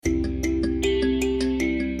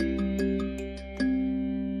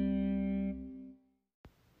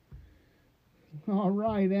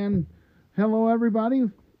right, and hello everybody.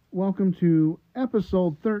 Welcome to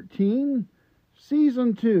episode 13,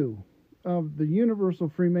 season 2 of the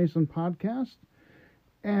Universal Freemason podcast.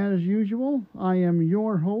 As usual, I am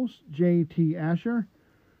your host, J.T. Asher,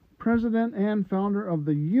 president and founder of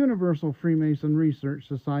the Universal Freemason Research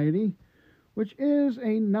Society, which is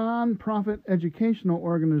a non-profit educational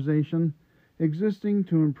organization existing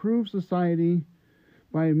to improve society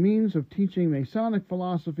by means of teaching Masonic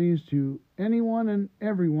philosophies to anyone and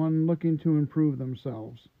everyone looking to improve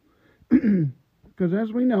themselves. Because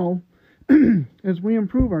as we know, as we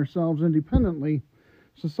improve ourselves independently,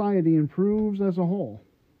 society improves as a whole.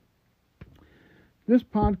 This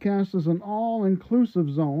podcast is an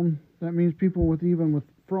all-inclusive zone. That means people with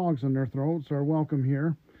frogs in their throats are welcome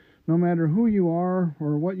here. No matter who you are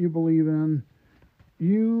or what you believe in,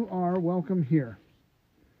 you are welcome here.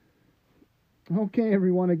 Okay,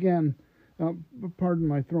 everyone, again, pardon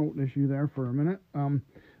my throat issue there for a minute.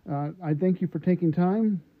 I thank you for taking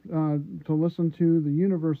time to listen to the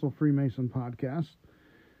Universal Freemason podcast.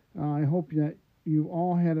 I hope that you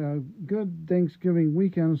all had a good Thanksgiving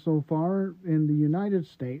weekend so far in the United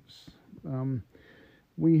States.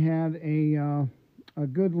 We had a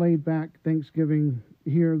good laid-back Thanksgiving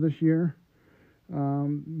here this year.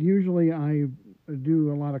 Usually I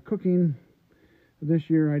do a lot of cooking. This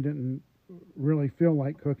year I didn't really feel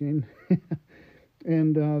like cooking,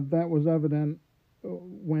 and that was evident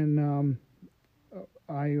when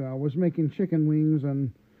I was making chicken wings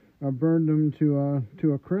and burned them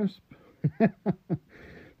to a crisp.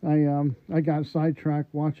 I got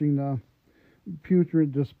sidetracked watching the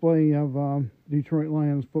putrid display of Detroit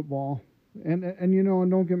Lions football, and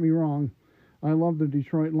don't get me wrong, I love the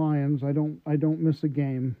Detroit Lions. I don't miss a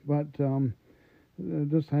game, but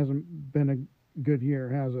this hasn't been a good year,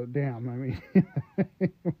 has it? Damn, I mean.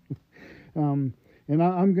 And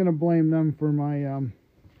I'm going to blame them for my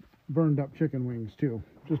burned up chicken wings too,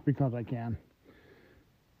 just because I can.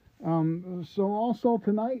 So also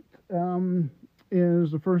tonight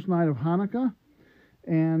is the first night of Hanukkah,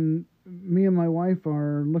 and me and my wife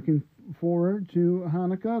are looking forward to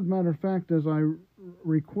Hanukkah. As a matter of fact, as I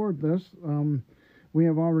record this, we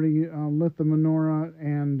have already lit the menorah,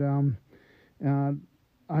 and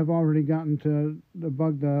I've already gotten to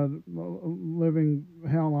bug the living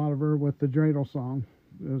hell out of her with the dreidel song.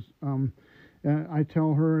 I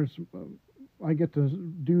tell her I get to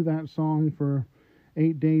do that song for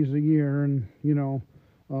 8 days a year, and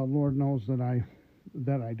Lord knows that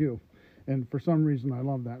I do. And for some reason, I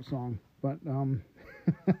love that song. But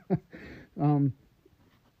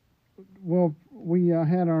well, we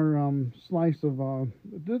had our slice of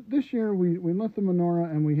this year. We lit the menorah,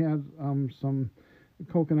 and we had some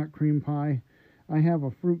coconut cream pie. I have a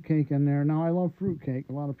fruit cake in there. Now, I love fruit cake.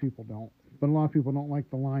 A lot of people don't, but a lot of people don't like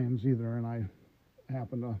the Lions either, and I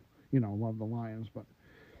happen to, love the Lions. But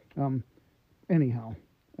anyhow,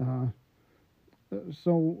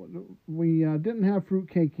 so we didn't have fruit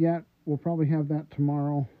cake yet. We'll probably have that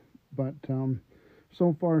tomorrow, but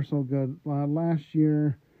so far so good. Last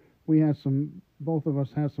year, both of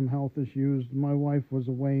us had some health issues. My wife was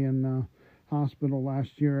away in the hospital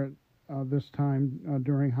last year at this time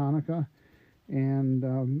during Hanukkah,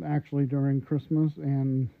 and actually during Christmas,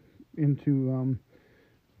 and into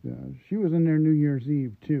she was in there New Year's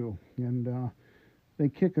Eve too, and they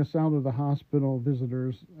kick us out of the hospital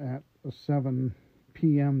visitors at 7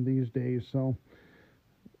 p.m. these days, so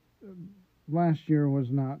last year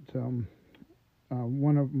was not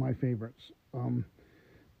one of my favorites,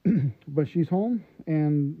 but she's home,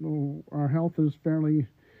 and our health is fairly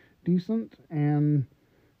decent, and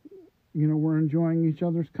we're enjoying each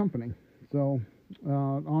other's company. So,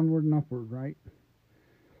 onward and upward, right?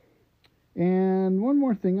 And one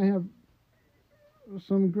more thing, I have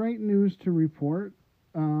some great news to report.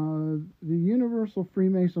 The Universal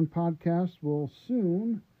Freemason podcast will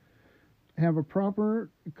soon have a proper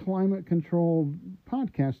climate-controlled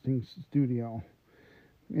podcasting studio.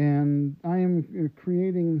 And I am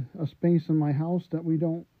creating a space in my house that we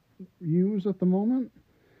don't use at the moment.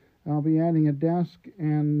 I'll be adding a desk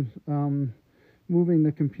and moving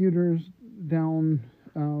the computers down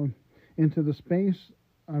into the space.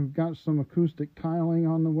 I've got some acoustic tiling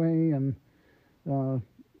on the way, and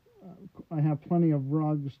I have plenty of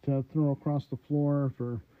rugs to throw across the floor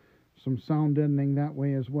for some sound deadening that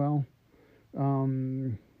way as well.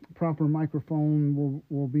 Proper microphone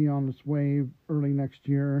will be on its way early next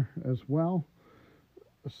year as well.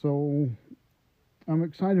 So I'm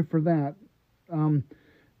excited for that.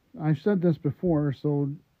 I've said this before, so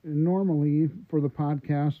normally for the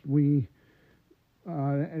podcast,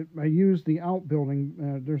 I use the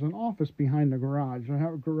outbuilding. There's an office behind the garage.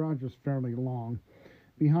 Our garage is fairly long,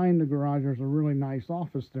 behind the garage, there's a really nice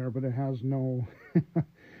office there, but it has no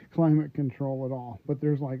climate control at all. But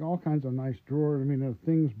there's like all kinds of nice drawers. I mean, the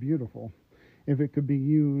thing's beautiful. If it could be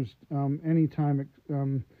used anytime,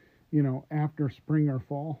 after spring or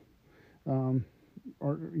fall, or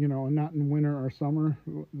not in winter or summer,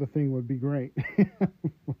 the thing would be great.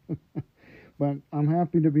 But I'm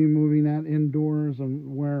happy to be moving that indoors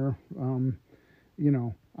and where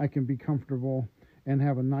I can be comfortable and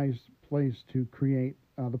have a nice place to create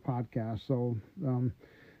the podcast. So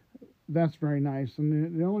that's very nice.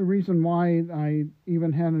 And the only reason why I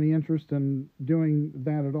even had any interest in doing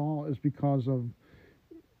that at all is because of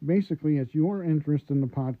basically it's your interest in the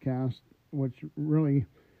podcast, which really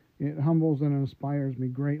it humbles and inspires me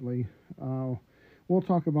greatly. We'll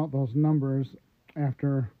talk about those numbers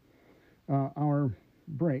after our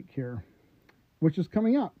break here, which is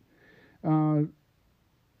coming up.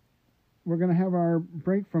 We're going to have our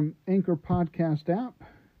break from Anchor Podcast app,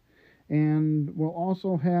 and we'll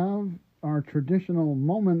also have our traditional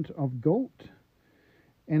moment of GOAT.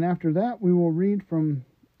 And after that, we will read from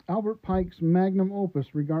Albert Pike's magnum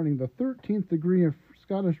opus regarding the 13th degree of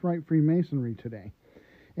Scottish Rite Freemasonry today.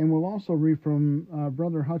 And we'll also read from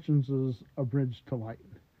Brother Hutchins's A Bridge to Light.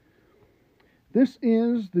 This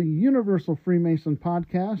is the Universal Freemason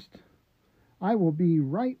Podcast. I will be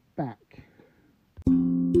right back.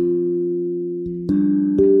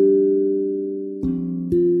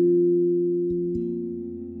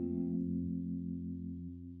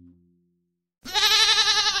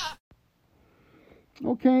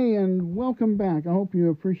 Okay, and welcome back. I hope you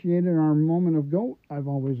appreciated our moment of GOAT. I've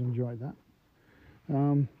always enjoyed that.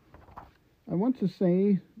 I want to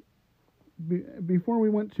say, before we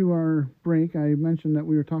went to our break, I mentioned that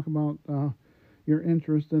we were talking about your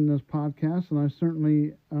interest in this podcast, and I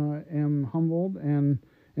certainly am humbled and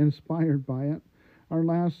inspired by it. Our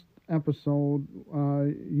last episode,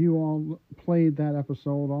 you all played that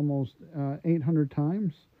episode almost 800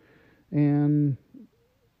 times, and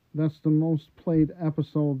that's the most played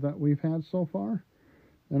episode that we've had so far,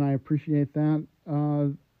 and I appreciate that.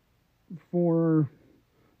 For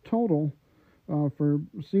total, for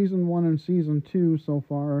season 1 and season 2 so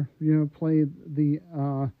far, you have played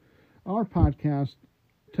our podcast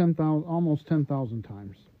almost 10,000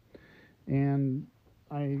 times, and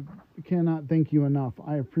I cannot thank you enough.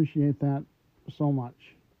 I appreciate that so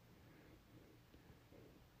much.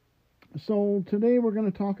 So today we're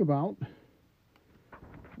going to talk about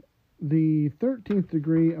the 13th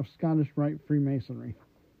degree of Scottish Rite Freemasonry.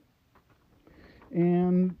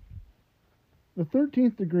 And the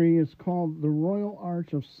 13th degree is called the Royal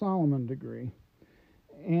Arch of Solomon degree.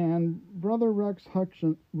 And Brother Rex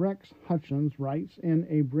Hutchins writes in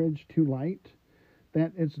A Bridge to Light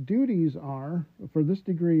that its duties for this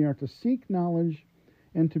degree are to seek knowledge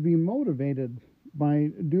and to be motivated by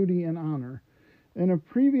duty and honor. In a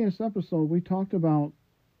previous episode, we talked about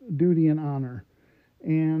duty and honor,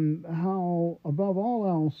 and how, above all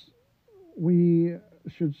else, we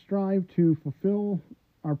should strive to fulfill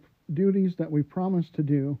our duties that we promise to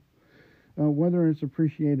do, whether it's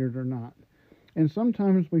appreciated or not. And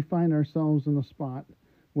sometimes we find ourselves in a spot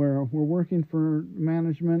where we're working for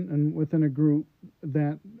management and within a group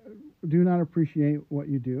that do not appreciate what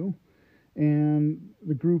you do, and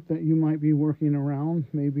the group that you might be working around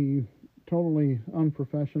may be totally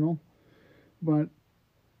unprofessional. But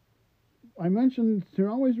I mentioned to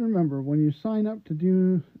always remember when you sign up to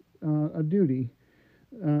do a duty,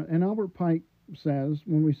 and Albert Pike says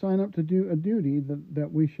when we sign up to do a duty that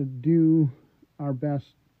we should do our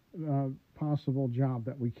best possible job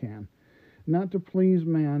that we can, not to please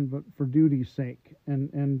man, but for duty's sake,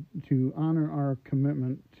 and to honor our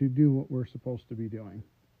commitment to do what we're supposed to be doing.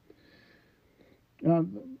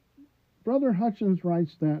 Brother Hutchins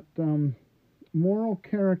writes that moral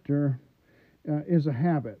character is a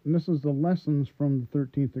habit, and this is the lessons from the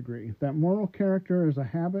 13th degree, that moral character is a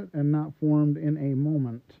habit and not formed in a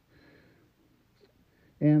moment.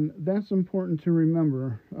 And that's important to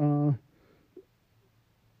remember.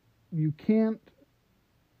 You can't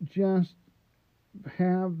just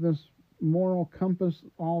have this moral compass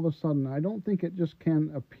all of a sudden. I don't think it just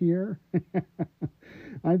can appear.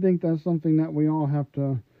 I think that's something that we all have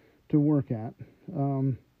to work at,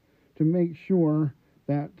 to make sure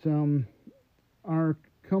that our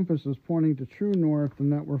compass is pointing to true north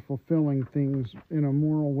and that we're fulfilling things in a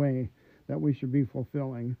moral way that we should be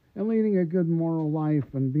fulfilling, and leading a good moral life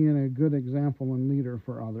and being a good example and leader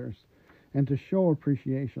for others, and to show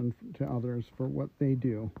appreciation to others for what they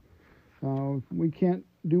do. We can't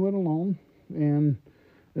do it alone, and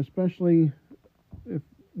especially if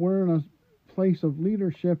we're in a place of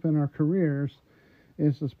leadership in our careers,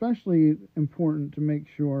 it's especially important to make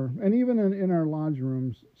sure, and even in our lodge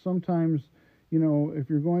rooms, sometimes, if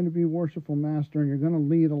you're going to be worshipful master and you're going to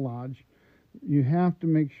lead a lodge, you have to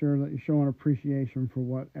make sure that you show an appreciation for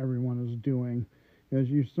what everyone is doing, because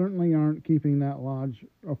you certainly aren't keeping that lodge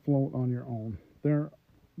afloat on your own. There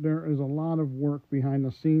is a lot of work behind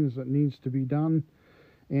the scenes that needs to be done,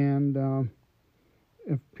 and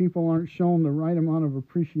if people aren't shown the right amount of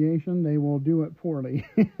appreciation, they will do it poorly,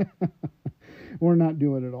 or not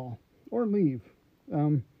do it at all, or leave.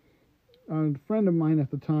 A friend of mine at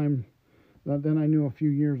the time that then I knew a few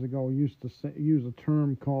years ago used to use a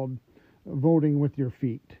term called voting with your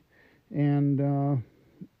feet. And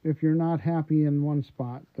if you're not happy in one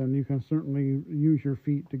spot, then you can certainly use your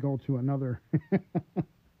feet to go to another.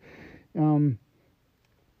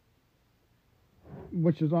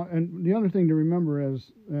 Which is, and the other thing to remember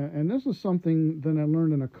is, and this is something that I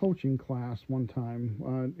learned in a coaching class one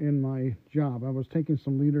time in my job. I was taking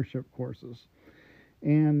some leadership courses,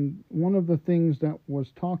 and one of the things that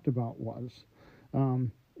was talked about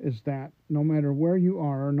is that no matter where you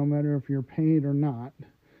are, no matter if you're paid or not,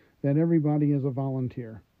 that everybody is a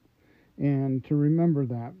volunteer, and to remember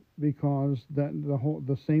that, because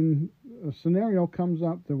the same scenario comes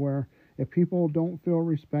up to where if people don't feel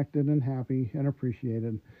respected and happy and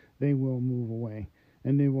appreciated, they will move away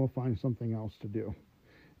and they will find something else to do.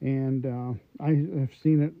 And I have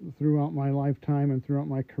seen it throughout my lifetime and throughout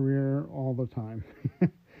my career all the time.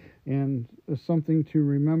 And it's something to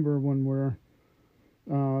remember when we're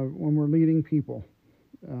leading people.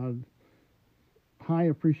 High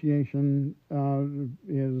appreciation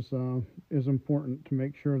is important to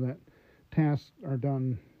make sure that tasks are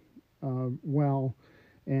done well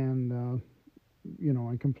and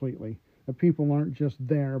and completely. The people aren't just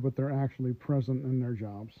there, but they're actually present in their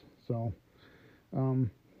jobs. So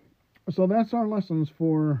that's our lessons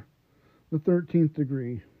for the 13th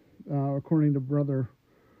degree, according to Brother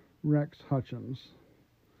Rex Hutchins.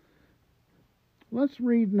 Let's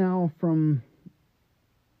read now from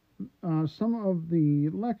some of the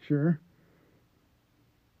lecture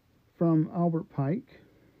from Albert Pike,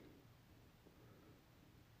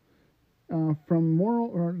 from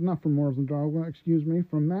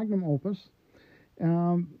Magnum Opus.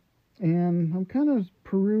 And I'm kind of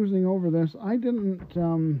perusing over this. I didn't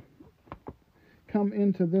come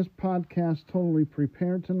into this podcast totally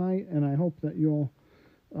prepared tonight, and I hope that you'll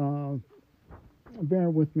bear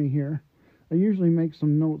with me here. I usually make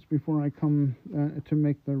some notes before I come to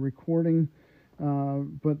make the recording,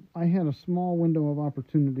 but I had a small window of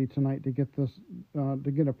opportunity tonight to get this,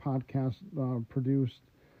 to get a podcast produced,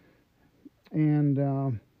 and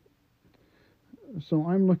so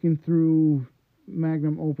I'm looking through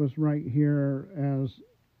Magnum Opus right here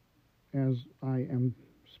as I am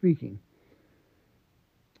speaking.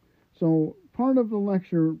 So part of the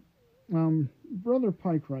lecture, Brother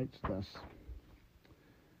Pike writes this.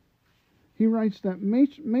 He writes that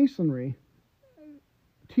Masonry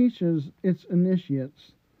teaches its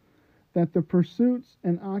initiates that the pursuits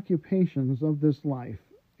and occupations of this life,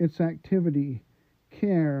 its activity,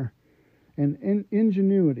 care, and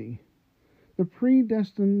ingenuity, the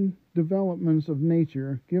predestined developments of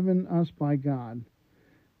nature given us by God,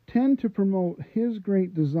 tend to promote His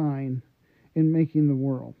great design in making the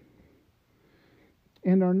world,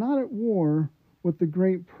 and are not at war with the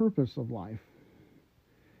great purpose of life.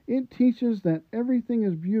 It teaches that everything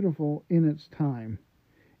is beautiful in its time,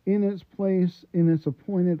 in its place, in its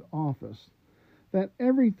appointed office, that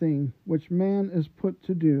everything which man is put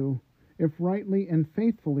to do, if rightly and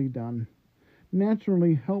faithfully done,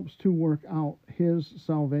 naturally helps to work out his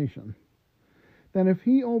salvation, that if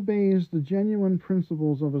he obeys the genuine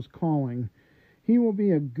principles of his calling, he will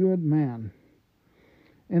be a good man,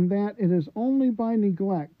 and that it is only by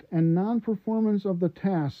neglect and non-performance of the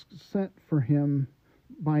tasks set for him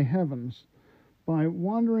by heavens, by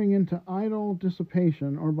wandering into idle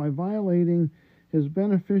dissipation, or by violating his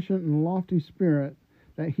beneficent and lofty spirit,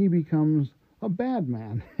 that he becomes a bad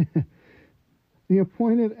man. The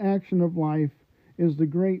appointed action of life is the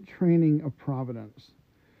great training of providence,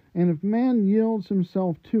 and if man yields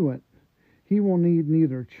himself to it, he will need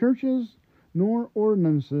neither churches nor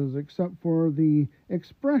ordinances except for the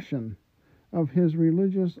expression of his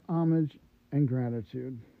religious homage and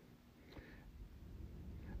gratitude.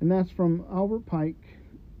 And that's from Albert Pike,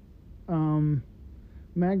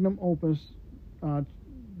 Magnum Opus,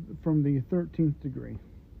 from the 13th degree.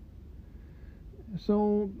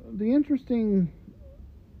 So the interesting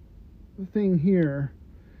thing here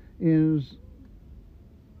is,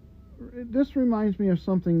 this reminds me of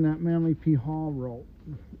something that Manly P. Hall wrote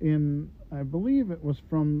in, I believe it was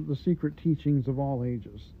from The Secret Teachings of All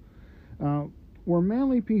Ages. where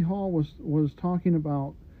Manly P. Hall was talking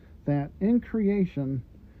about that in creation,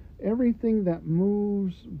 everything that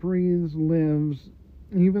moves, breathes, lives,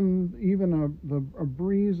 even a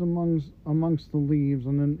breeze amongst the leaves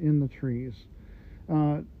and in the trees,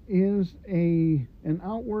 is an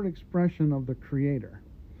outward expression of the Creator.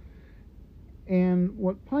 And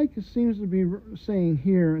what Pike seems to be saying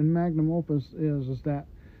here in Magnum Opus is that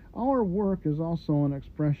our work is also an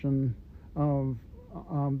expression of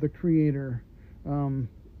the Creator.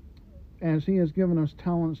 As He has given us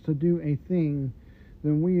talents to do a thing,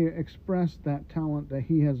 then we express that talent that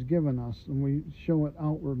He has given us, and we show it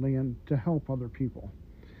outwardly and to help other people,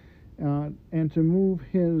 and to move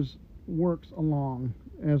His works along,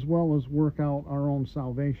 as well as work out our own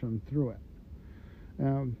salvation through it.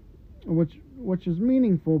 Which is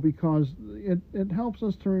meaningful because it helps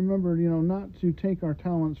us to remember, not to take our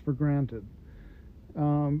talents for granted,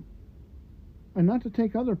 and not to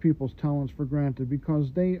take other people's talents for granted,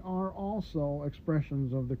 because they are also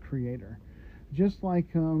expressions of the Creator. Just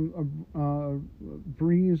like a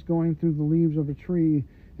breeze going through the leaves of a tree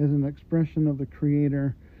is an expression of the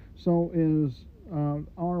Creator, so is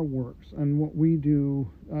our works and what we do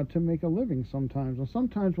to make a living sometimes, and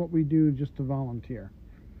sometimes what we do just to volunteer.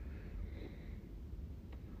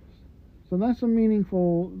 So these are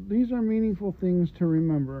meaningful things to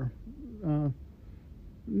remember.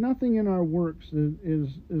 Nothing in our works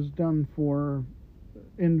is done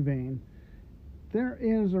in vain. There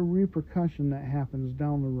is a repercussion that happens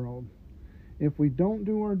down the road. If we don't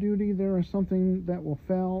do our duty, there is something that will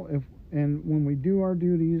fail. And when we do our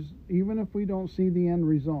duties, even if we don't see the end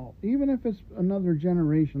result, even if it's another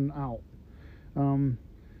generation out,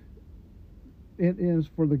 it is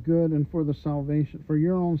for the good and for the salvation, for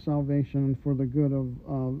your own salvation, and for the good of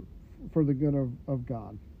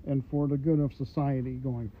God, and for the good of society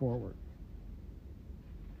going forward.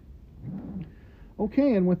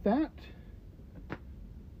 Okay, and with that,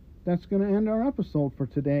 that's going to end our episode for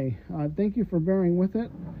today. Thank you for bearing with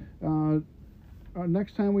it.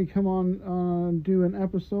 Next time we come on do an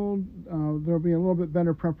episode, there'll be a little bit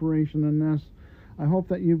better preparation than this. I hope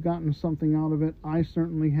that you've gotten something out of it. I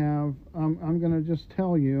certainly have. I'm going to just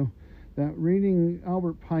tell you that reading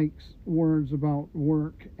Albert Pike's words about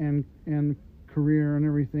work and career and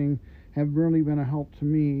everything have really been a help to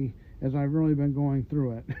me as I've really been going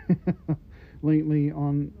through it lately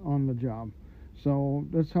on the job. So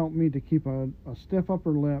this helped me to keep a stiff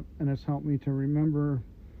upper lip, and it's helped me to remember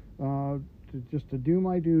to do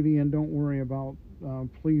my duty and don't worry about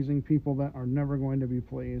pleasing people that are never going to be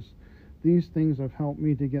pleased. These things have helped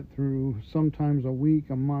me to get through sometimes a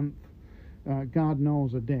week, a month, God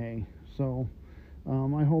knows, a day. So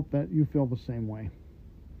I hope that you feel the same way.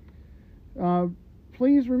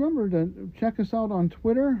 Please remember to check us out on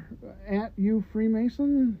Twitter,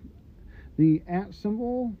 @UFreemason, the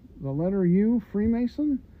 @ the letter U,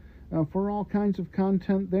 Freemason, for all kinds of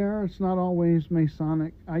content there. It's not always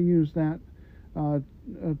Masonic. I use that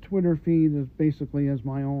Twitter feed as basically as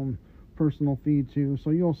my own personal feed too,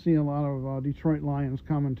 so you'll see a lot of Detroit Lions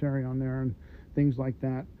commentary on there and things like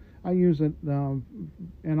that. I use it,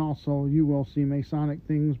 and also you will see Masonic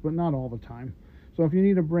things, but not all the time. So if you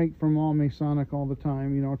need a break from all Masonic all the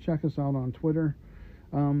time, check us out on Twitter.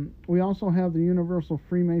 We also have the Universal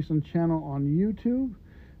Freemason channel on YouTube.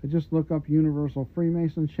 Just look up Universal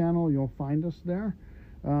Freemason channel, you'll find us there.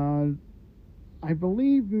 I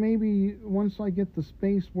believe maybe once I get the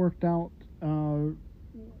space worked out,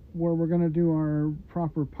 where we're going to do our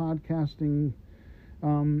proper podcasting,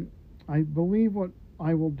 I believe what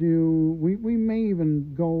I will do, we may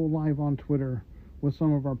even go live on Twitter with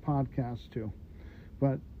some of our podcasts too,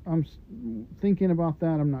 but I'm thinking about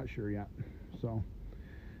that. I'm not sure yet. So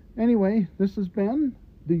anyway, this has been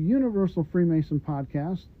the Universal Freemason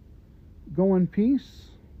Podcast. Go in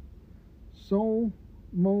peace, so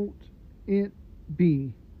mote it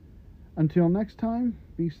be. Until next time,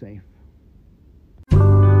 be safe.